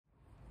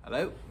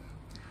Hello,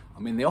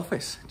 I'm in the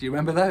office. Do you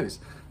remember those?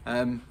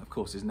 Of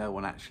course, there's no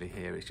one actually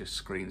here. It's just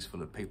screens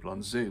full of people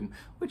on Zoom,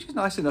 which is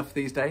nice enough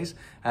these days.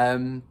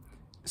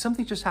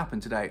 Something just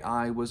happened today.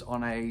 I was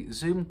on a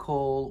Zoom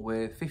call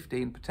with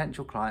 15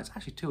 potential clients.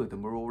 Actually, 2 of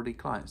them were already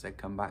clients. They'd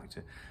come back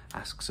to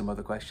ask some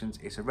other questions.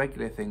 It's a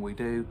regular thing we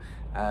do.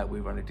 We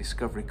run a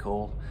discovery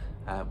call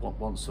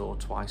once or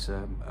twice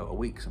a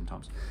week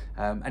sometimes.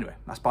 Anyway,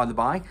 that's by the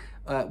by.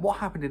 What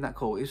happened in that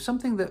call is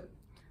something that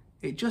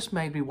it just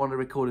made me want to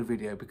record a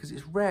video, because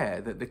it's rare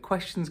that the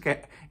questions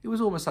it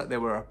was almost like they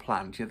were a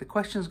plan. You know, the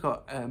questions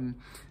got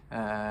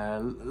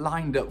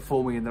lined up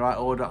for me in the right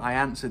order. I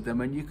answered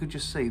them and you could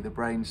just see the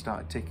brain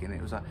started ticking.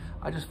 It was like,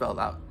 I just felt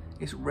that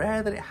it's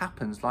rare that it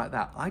happens like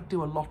that. I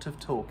do a lot of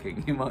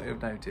talking, you might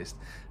have noticed.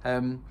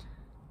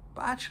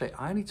 But actually,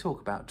 I only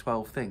talk about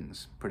 12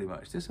 things, pretty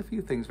much. There's a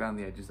few things around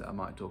the edges that I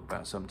might talk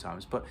about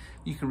sometimes, but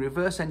you can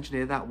reverse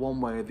engineer that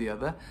one way or the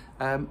other.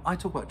 I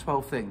talk about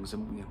 12 things,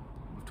 and you know,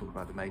 talk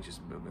about the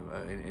majors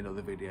in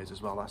other videos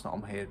as well. That's not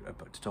on here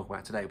to talk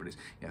about today, but it's,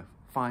 you know,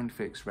 find,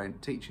 fix,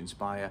 rent, teach,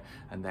 inspire,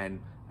 and then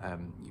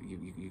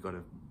you got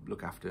to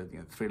look after, you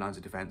know, 3 lines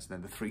of defense, and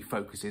then the 3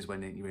 focuses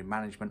when you're in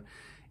management.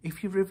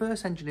 If you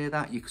reverse engineer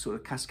that, you can sort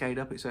of cascade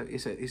up. It's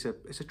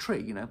a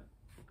tree, you know.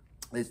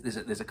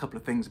 There's a couple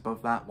of things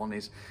above that. One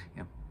is,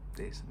 you know,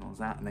 this, and one's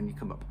that, and then you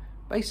come up.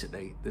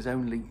 Basically, there's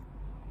only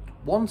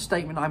one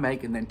statement I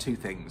make and then 2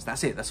 things.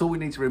 That's it. That's all we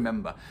need to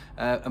remember.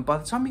 And by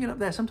the time you get up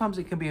there, sometimes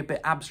it can be a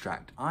bit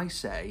abstract. I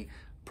say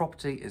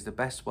property is the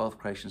best wealth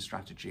creation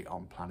strategy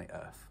on planet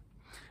Earth.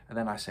 And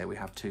then I say we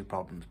have 2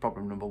 problems.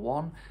 Problem number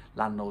 1,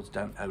 landlords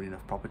don't own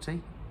enough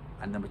property.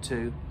 And number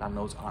 2,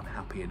 landlords aren't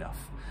happy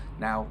enough.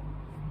 Now,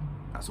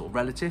 that's all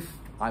relative.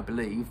 I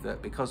believe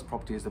that because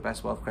property is the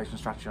best wealth creation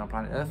strategy on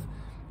planet Earth,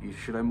 you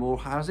should own more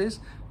houses,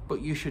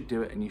 but you should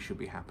do it and you should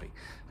be happy.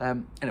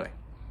 Anyway,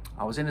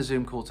 I was in a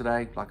Zoom call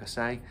today, like I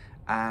say,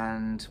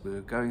 and we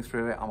were going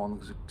through it. I'm on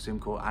the Zoom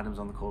call, Adam's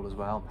on the call as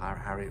well,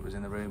 Harriet was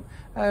in the room,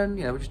 and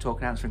you know, we're just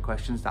talking, answering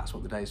questions. That's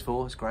what the day's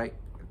for. It's great.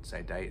 I'd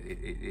say day,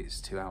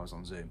 it's 2 hours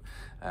on Zoom,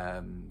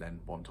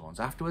 then one-to-ones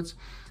afterwards.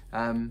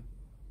 And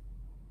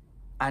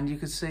you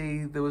could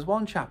see there was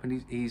one chap,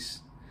 and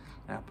he's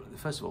now,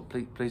 first of all,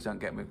 please don't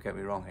get me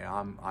wrong here.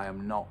 I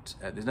am not,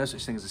 there's no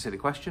such thing as a silly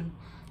question.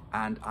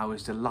 And I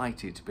was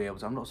delighted to be able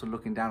to, I'm not sort of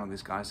looking down on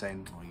this guy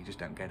saying, oh, you just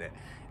don't get it.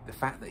 The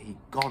fact that he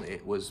got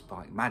it was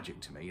like magic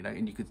to me, you know,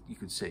 and you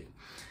could see.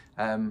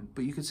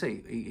 But you could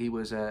see he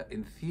was an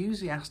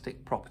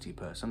enthusiastic property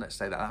person, let's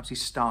say that. That's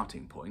his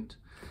starting point.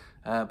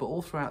 But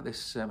all throughout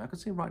this, I could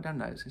see him write down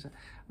notes. He said,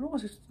 and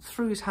almost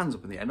threw his hands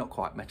up in the air, not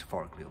quite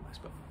metaphorically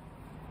almost, but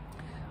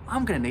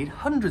I'm going to need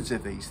hundreds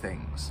of these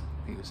things,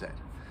 he said.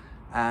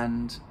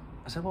 And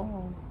I said,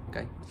 well,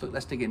 okay, look,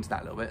 let's dig into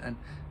that a little bit. And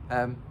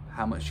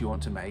how much do you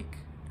want to make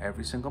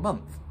every single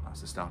month?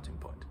 That's the starting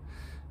point.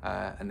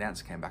 And the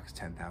answer came back as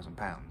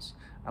 £10,000.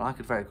 And I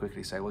could very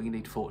quickly say, well, you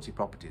need 40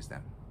 properties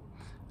then.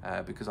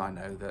 Because I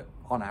know that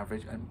on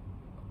average, and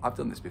I've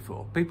done this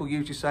before, people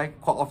usually say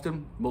quite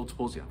often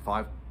multiples, you know,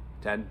 5,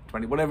 10,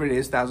 20, whatever it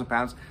is,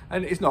 £1,000.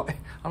 And it's not,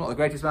 I'm not the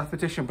greatest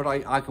mathematician, but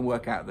I can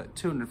work out that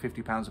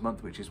 £250 a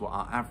month, which is what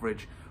our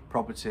average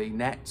property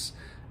nets,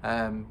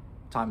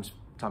 times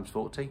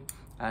 40,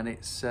 and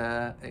it's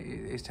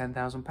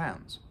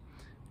 £10,000.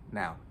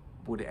 Now,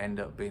 would it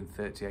end up being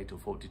 38 or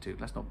 42?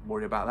 Let's not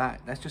worry about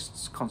that. Let's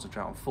just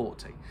concentrate on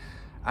 40.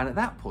 And at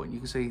that point, you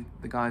can see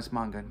the guy's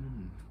mind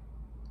going,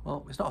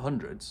 well, it's not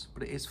hundreds,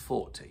 but it is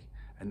 40,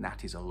 and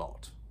that is a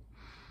lot.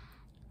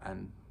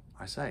 And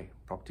I say,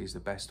 property is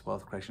the best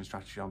wealth creation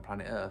strategy on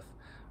planet Earth,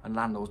 and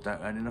landlords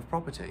don't own enough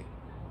property.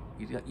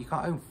 You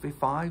can't own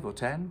 5 or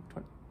 10,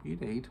 20, you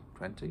need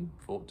 20,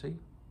 40,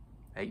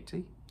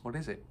 80. What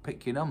is it?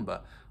 Pick your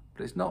number.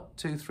 But it's not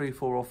 2, 3,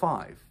 4 or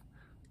 5.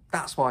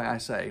 That's why I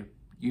say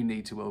you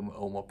need to own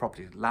more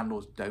property.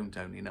 Landlords don't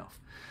own enough.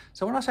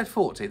 So when I said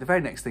 40, the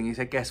very next thing he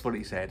said, guess what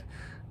he said?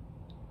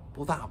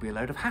 Well, that'll be a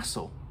load of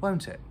hassle,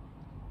 won't it?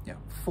 You know,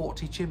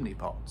 40 chimney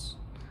pots.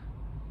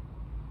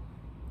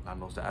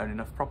 Landlords don't own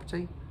enough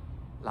property.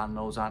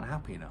 Landlords aren't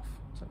happy enough.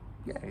 So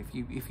yeah,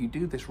 if you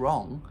do this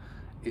wrong,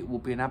 it will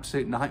be an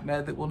absolute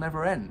nightmare that will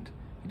never end.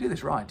 You do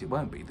this right, it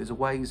won't be. There's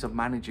ways of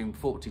managing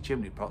 40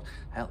 chimney pots.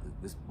 Hell,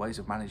 there's ways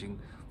of managing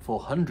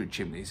 400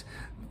 chimney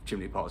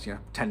pots, you know,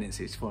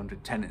 tenancies,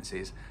 400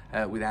 tenancies,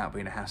 without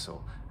being a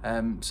hassle.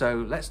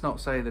 So let's not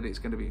say that it's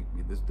going to be,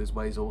 there's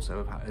ways also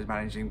of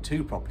managing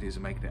 2 properties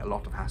and making it a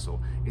lot of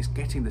hassle. It's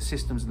getting the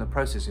systems and the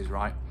processes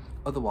right.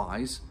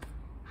 Otherwise,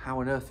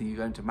 how on earth are you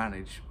going to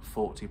manage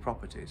 40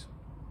 properties?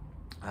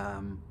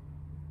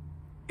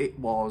 It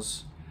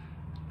was,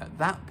 at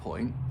that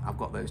point, I've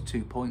got those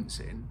 2 points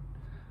in,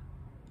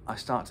 I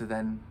start to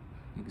then,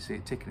 you can see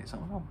it ticking, it's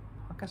like, well,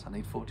 I guess I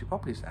need 40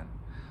 properties then.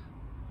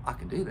 I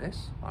can do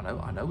this, I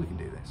know we can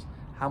do this.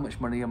 How much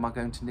money am I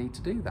going to need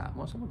to do that?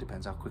 Well, it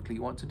depends how quickly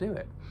you want to do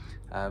it.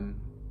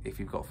 If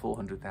you've got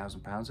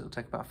 £400,000, it'll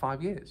take about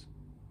 5 years.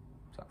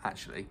 So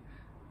actually,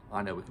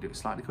 I know we can do it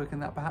slightly quicker than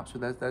that perhaps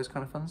with those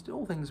kind of funds.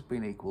 All things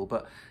being equal,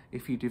 but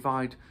if you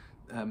divide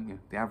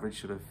the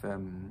average sort of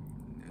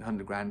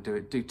 100 grand,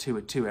 do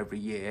two every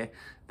year,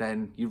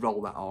 then you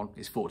roll that on,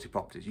 it's 40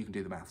 properties. You can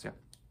do the maths, yeah.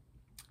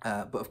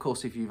 But of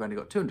course, if you've only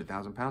got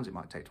 £200,000, it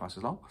might take twice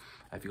as long.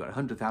 If you've got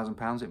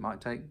 £100,000, it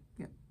might take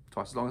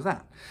twice as long as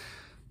that.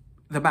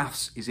 The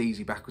maths is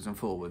easy backwards and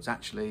forwards.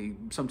 Actually,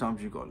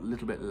 sometimes you've got a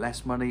little bit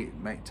less money, it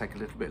may take a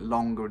little bit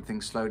longer and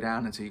things slow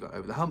down until you got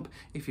over the hump.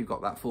 If you've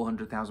got that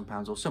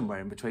 £400,000 or somewhere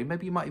in between,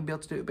 maybe you might even be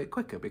able to do it a bit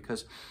quicker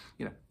because,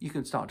 you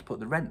can start to put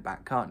the rent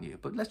back, can't you?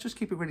 But let's just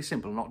keep it really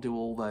simple and not do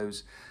all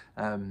those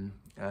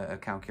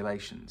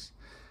calculations.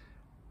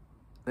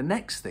 The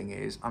next thing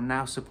is, I'm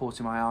now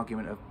supporting my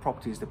argument of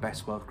property is the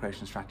best wealth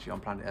creation strategy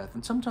on planet Earth.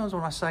 And sometimes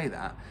when I say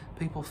that,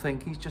 people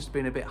think he's just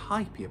being a bit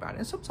hypey about it.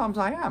 And sometimes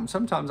I am.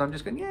 Sometimes I'm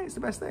just going, yeah, it's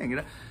the best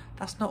thing.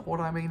 That's not what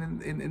I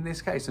mean in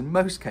this case. In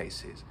most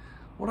cases,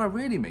 what I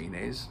really mean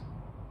is,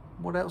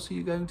 what else are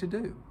you going to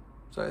do?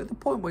 So at the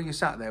point where you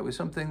sat there with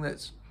something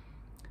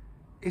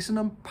it's an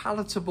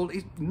unpalatable,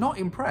 it's not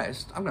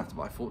impressed, I'm going to have to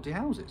buy 40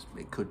 houses.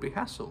 It could be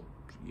hassle.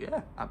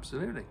 Yeah,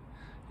 absolutely.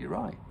 You're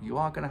right, you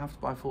are going to have to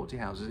buy 40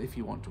 houses if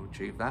you want to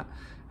achieve that,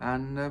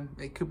 and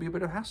it could be a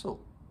bit of hassle.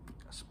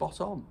 Spot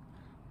on.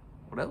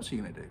 What else are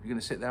you going to do? You're going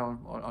to sit there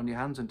on your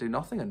hands and do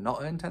nothing and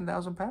not earn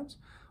 £10,000?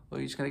 Or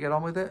are you just going to get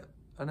on with it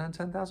and earn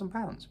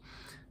 £10,000?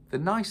 The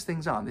nice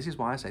things are, and this is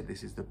why I say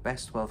this is the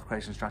best wealth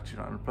creation strategy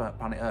on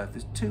planet Earth,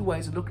 there's two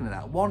ways of looking at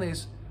that. One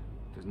is,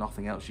 there's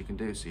nothing else you can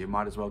do, so you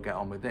might as well get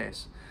on with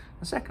this.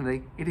 And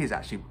secondly, it is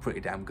actually pretty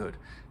damn good.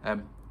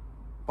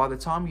 By the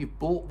time you've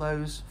bought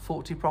those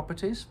 40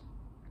 properties,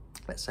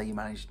 let's say you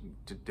managed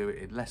to do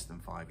it in less than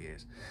 5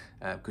 years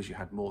because you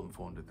had more than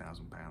 £400,000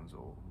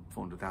 or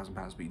 £400,000,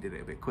 but you did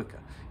it a bit quicker.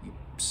 You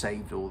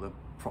saved all the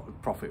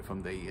profit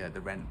from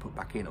the rent put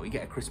back in, or you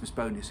get a Christmas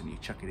bonus and you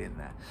chuck it in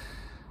there.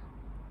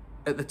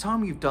 At the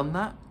time you've done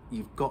that,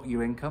 you've got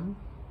your income.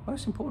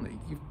 Most importantly,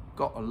 you've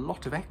got a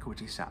lot of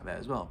equity sat there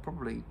as well,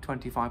 probably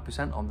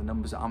 25% on the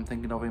numbers that I'm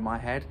thinking of in my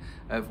head,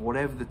 of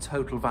whatever the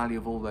total value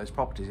of all those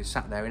properties is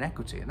sat there in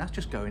equity, and that's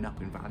just going up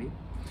in value.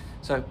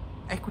 So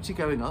equity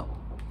going up,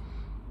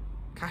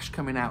 cash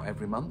coming out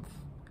every month.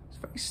 It's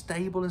very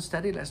stable and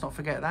steady, let's not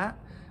forget that.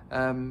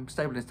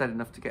 Stable and steady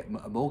enough to get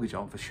a mortgage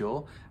on for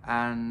sure,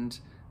 and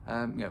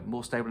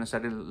more stable and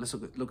steady. Let's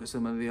look at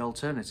some of the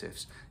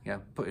alternatives.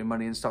 Putting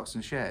money in stocks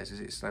and shares,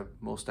 is it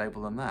more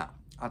stable than that?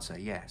 I'd say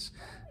yes.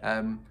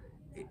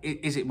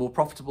 Is it more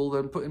profitable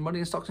than putting money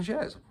in stocks and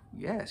shares?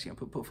 Yes.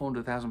 Put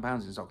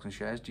 £400,000 in stocks and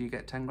shares. Do you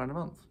get 10 grand a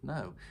month?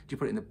 No. Do you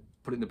put it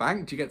in the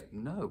bank? Do you get?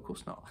 No, of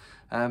course not.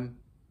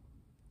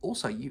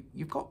 Also,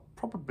 you've got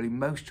probably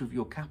most of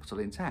your capital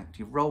intact.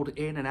 You've rolled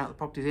in and out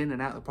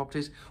the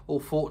properties, all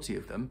 40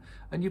 of them,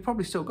 and you've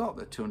probably still got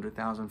the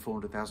 £200,000,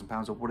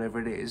 £400,000 or whatever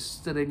it is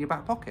still in your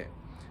back pocket.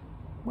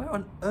 Where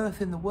on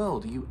earth in the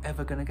world are you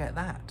ever going to get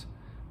that?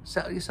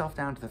 Settle yourself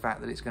down to the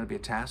fact that it's going to be a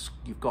task,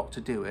 you've got to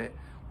do it.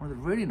 One of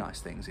the really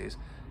nice things is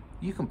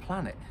you can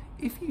plan it.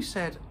 If you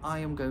said, I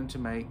am going to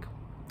make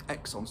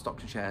X on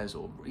stocks and shares,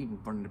 or even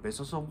running a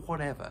business or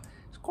whatever,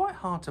 it's quite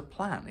hard to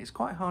plan. It's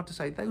quite hard to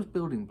say those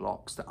building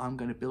blocks that I'm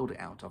going to build it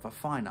out of are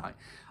finite.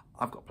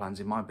 I've got plans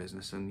in my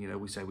business, and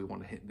we say we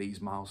want to hit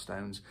these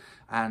milestones,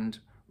 and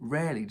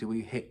rarely do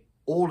we hit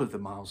all of the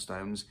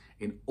milestones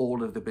in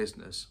all of the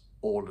business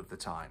all of the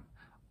time.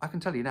 I can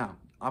tell you now,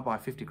 I buy a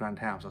 50 grand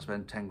house, I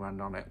spend 10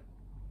 grand on it,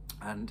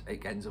 and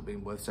it ends up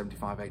being worth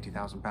 75,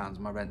 80,000 pounds.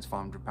 My rent's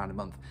 £500 a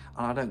month,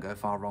 and I don't go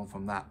far wrong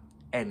from that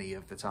any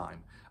of the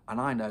time. And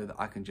I know that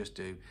I can just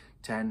do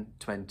 10,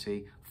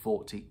 20,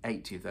 40,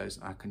 80 of those,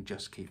 and I can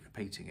just keep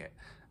repeating it.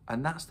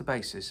 And that's the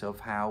basis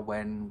of how,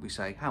 when we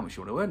say how much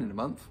you want to earn in a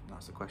month,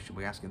 that's the question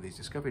we ask in these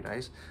discovery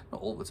days.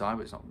 Not all the time,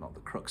 it's not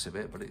the crux of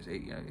it, but it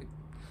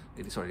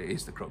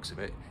is the crux of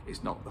it.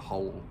 It's not the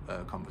whole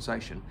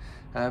conversation.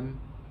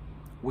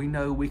 We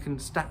know we can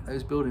stack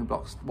those building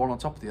blocks one on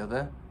top of the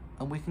other,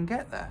 and we can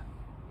get there.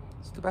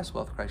 It's the best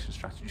wealth creation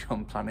strategy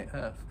on planet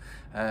Earth.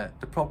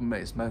 The problem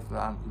is most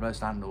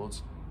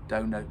landlords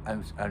don't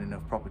own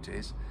enough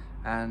properties,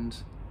 and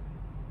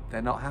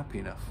they're not happy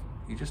enough.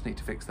 You just need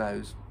to fix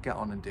those, get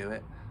on and do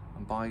it,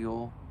 and buy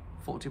your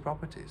 40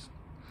 properties.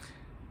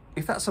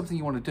 If that's something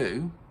you want to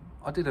do,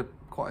 I did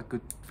quite a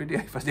good video,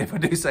 if I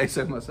do say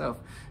so myself,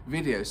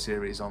 video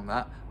series on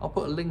that. I'll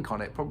put a link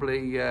on it,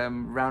 probably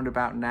round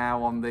about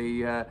now on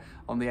the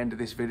end of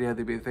this video.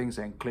 There'll be a thing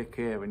saying click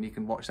here, and you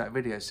can watch that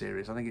video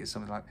series. I think it's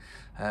something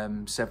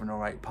like 7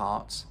 or 8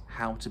 parts,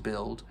 how to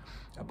build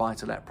a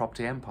buy-to-let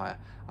property empire.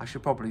 I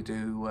should probably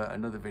do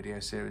another video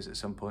series at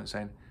some point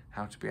saying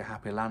how to be a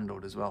happy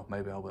landlord as well.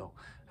 Maybe I will.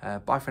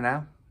 Bye for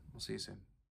now. I'll see you soon.